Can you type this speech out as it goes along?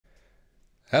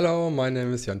Hello, my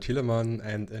name is Jan Thielemann,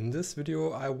 and in this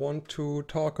video I want to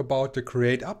talk about the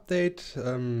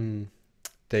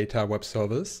createUpdateData web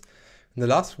service. In the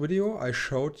last video I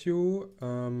showed you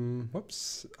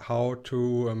how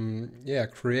to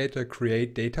create a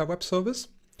createData web service,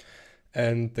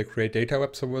 and the createData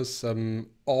web service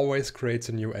always creates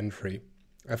a new entry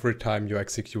every time you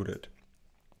execute it.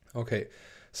 Okay,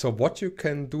 so what you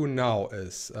can do now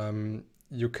is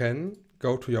you can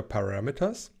go to your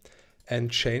parameters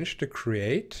and change the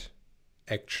create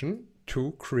action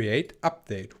to create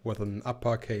update with an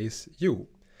uppercase U.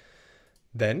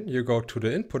 Then you go to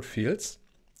the input fields,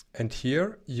 and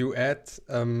here you add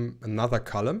another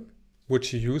column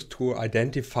which you use to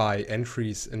identify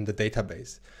entries in the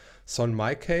database. So in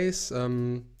my case,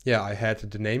 I had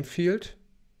the name field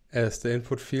as the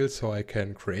input field so I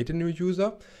can create a new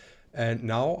user. And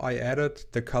now I added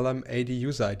the column AD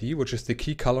user ID, which is the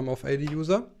key column of AD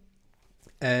user.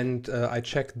 And I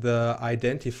checked the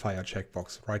identifier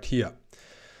checkbox right here.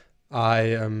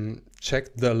 I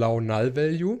checked the allow null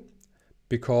value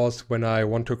because when I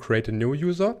want to create a new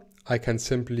user, I can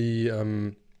simply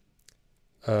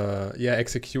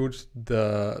execute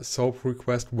the SOAP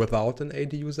request without an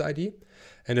AD user ID.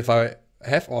 And if I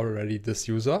have already this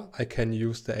user, I can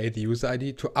use the AD user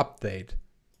ID to update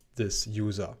this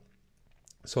user.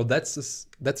 So that's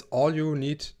all you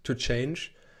need to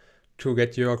change to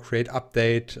get your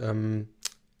createUpdate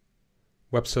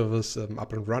web service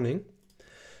up and running.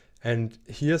 And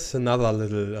here's another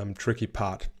little tricky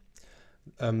part.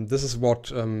 This is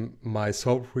what my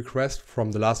SOAP request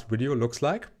from the last video looks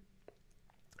like.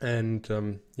 And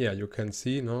you can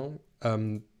see now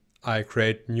I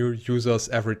create new users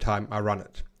every time I run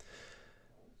it.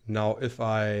 Now if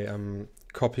I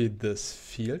copy this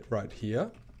field right here,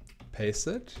 paste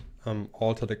it,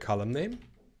 alter the column name,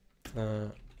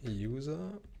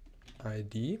 user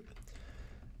ID,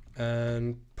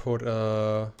 and put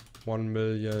a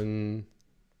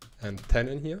 1,000,010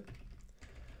 in here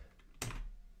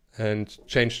and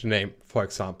change the name, for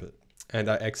example, and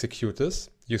I execute this,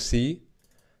 you see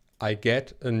I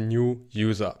get a new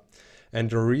user. And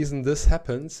the reason this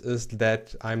happens is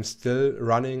that I'm still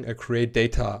running a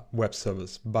createData web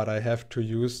service, but I have to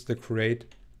use the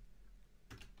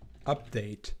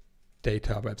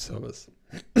createUpdateData web service.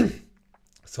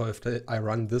 So if I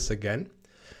run this again,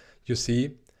 you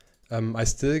see I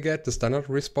still get the standard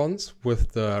response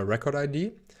with the record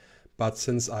ID, but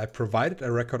since I provided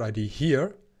a record ID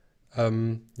here,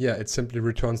 it simply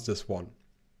returns this one.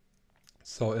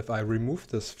 So if I remove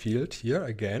this field here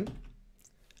again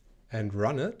and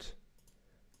run it,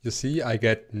 you see I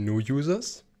get new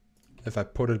users. If I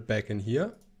put it back in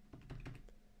here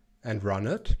and run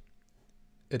it,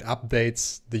 it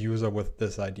updates the user with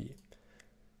this ID.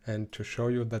 And to show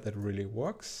you that it really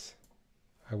works,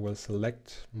 I will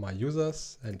select my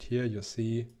users, and here you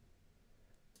see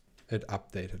it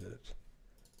updated it.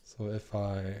 So if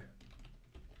I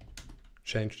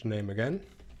change the name again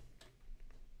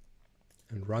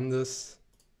and run this,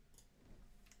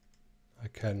 I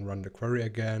can run the query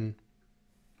again.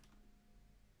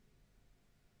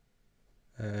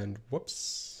 And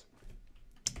whoops,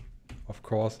 of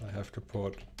course I have to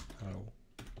put hello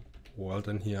world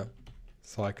in here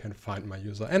so I can find my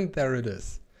user, and there it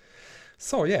is.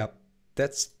 So yeah,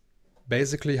 that's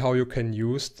basically how you can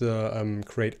use the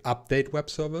createUpdate web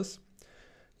service.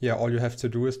 Yeah, all you have to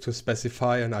do is to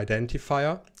specify an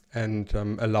identifier and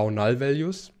allow null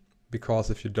values,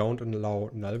 because if you don't allow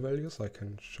null values, I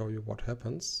can show you what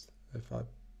happens if I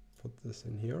put this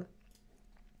in here.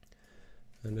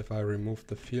 And if I remove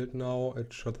the field now,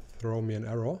 it should throw me an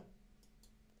error,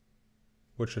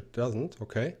 which it doesn't.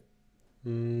 Okay.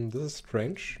 This is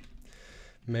strange.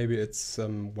 Maybe it's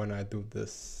when I do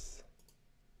this.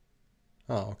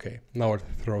 Okay, now it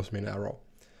throws me an error.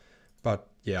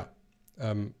 But yeah,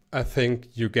 I think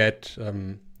you get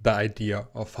the idea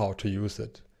of how to use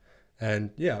it.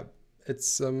 And yeah,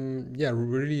 it's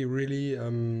really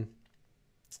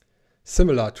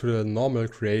similar to the normal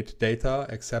createData,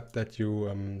 except that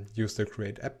you use the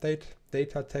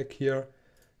createUpdateData tag here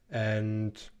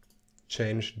and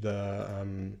change the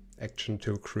action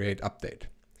to createUpdate.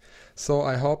 So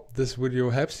I hope this video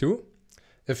helps you.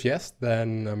 If yes,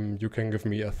 then you can give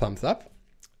me a thumbs up.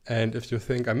 And if you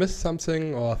think I missed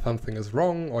something or something is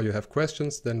wrong or you have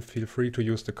questions, then feel free to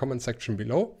use the comment section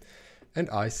below. And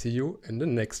I see you in the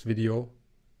next video.